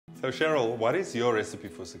So Cheryl, what is your recipe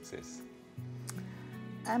for success?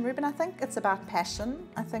 Ruben, I think it's about passion.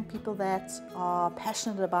 I think people that are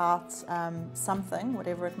passionate about something,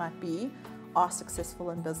 whatever it might be, are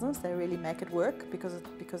successful in business. They really make it work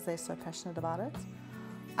because they're so passionate about it.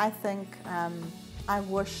 I think I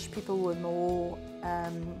wish people were more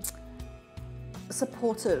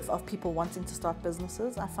supportive of people wanting to start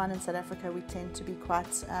businesses. I find in South Africa we tend to be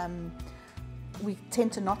quite we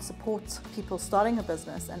tend to not support people starting a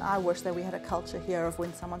business, and I wish that we had a culture here of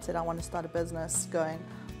when someone said, I want to start a business, going,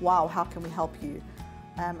 wow, how can we help you?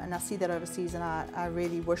 And I see that overseas, and I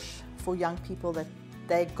really wish for young people that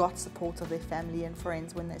they got support of their family and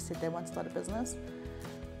friends when they said they want to start a business.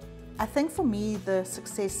 I think for me, the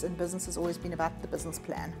success in business has always been about the business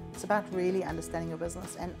plan. It's about really understanding your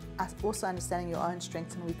business and also understanding your own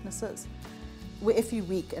strengths and weaknesses. If you're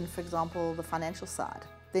weak in, for example, the financial side,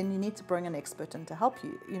 then you need to bring an expert in to help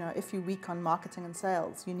you. You know, if you're weak on marketing and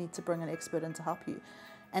sales, you need to bring an expert in to help you.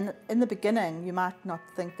 And in the beginning, you might not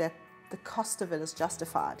think that the cost of it is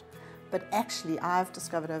justified, but actually I've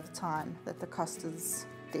discovered over time that the cost is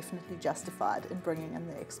definitely justified in bringing in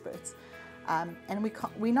the experts. And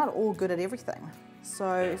we're not all good at everything.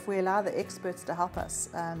 So if we allow the experts to help us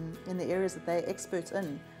in the areas that they're experts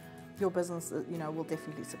in, your business, will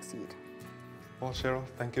definitely succeed. Well, Cheryl,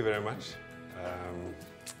 thank you very much.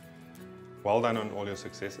 Well done on all your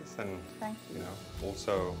successes, and thank you.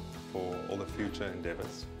 Also for all the future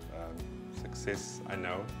endeavors. Success, I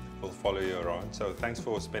know, will follow you around. So thanks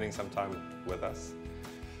for spending some time with us.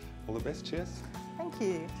 All the best. Cheers. Thank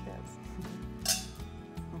you. Cheers.